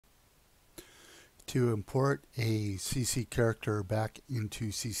To import a CC character back into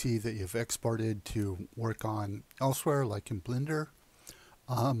CC that you've exported to work on elsewhere, like in Blender,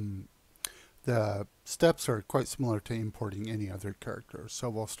 the steps are quite similar to importing any other character. So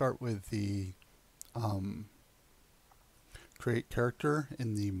we'll start with the create character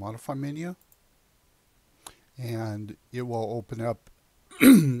in the modify menu, and it will open up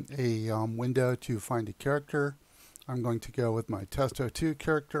a window to find a character. I'm going to go with my test02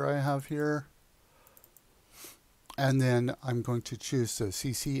 character I have here. And then I'm going to choose the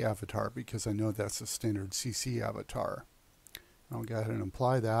CC avatar because I know that's a standard CC avatar. I'll go ahead and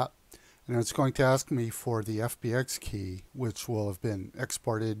apply that. And it's going to ask me for the FBX key, which will have been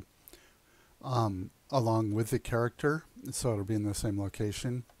exported along with the character. So it'll be in the same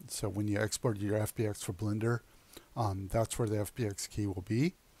location. So when you export your FBX for Blender, that's where the FBX key will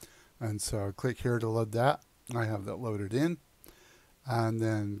be. And so click here to load that. I have that loaded in. And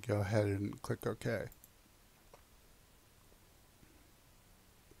then go ahead and click OK.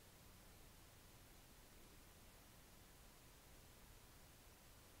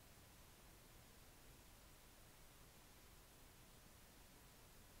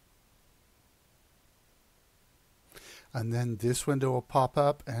 And then this window will pop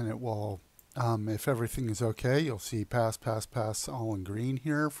up and it will, if everything is okay, you'll see pass, pass, pass all in green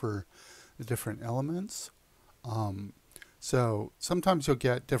here for the different elements. So sometimes you'll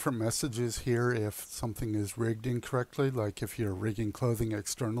get different messages here if something is rigged incorrectly, like if you're rigging clothing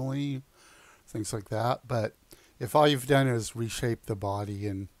externally, things like that. But if all you've done is reshape the body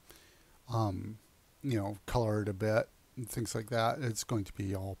and, color it a bit and things like that, it's going to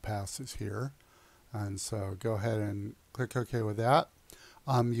be all passes here. And so go ahead and click OK with that.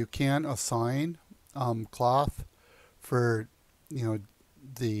 You can assign cloth for,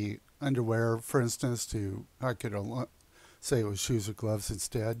 the underwear, for instance, I could say it was shoes or gloves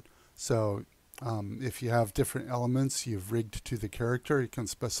instead. So if you have different elements you've rigged to the character, you can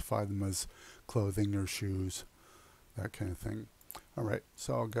specify them as clothing or shoes, that kind of thing. All right,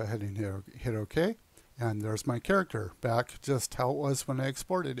 so I'll go ahead and hit OK. And there's my character back just how it was when I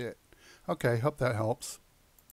exported it. Okay, hope that helps.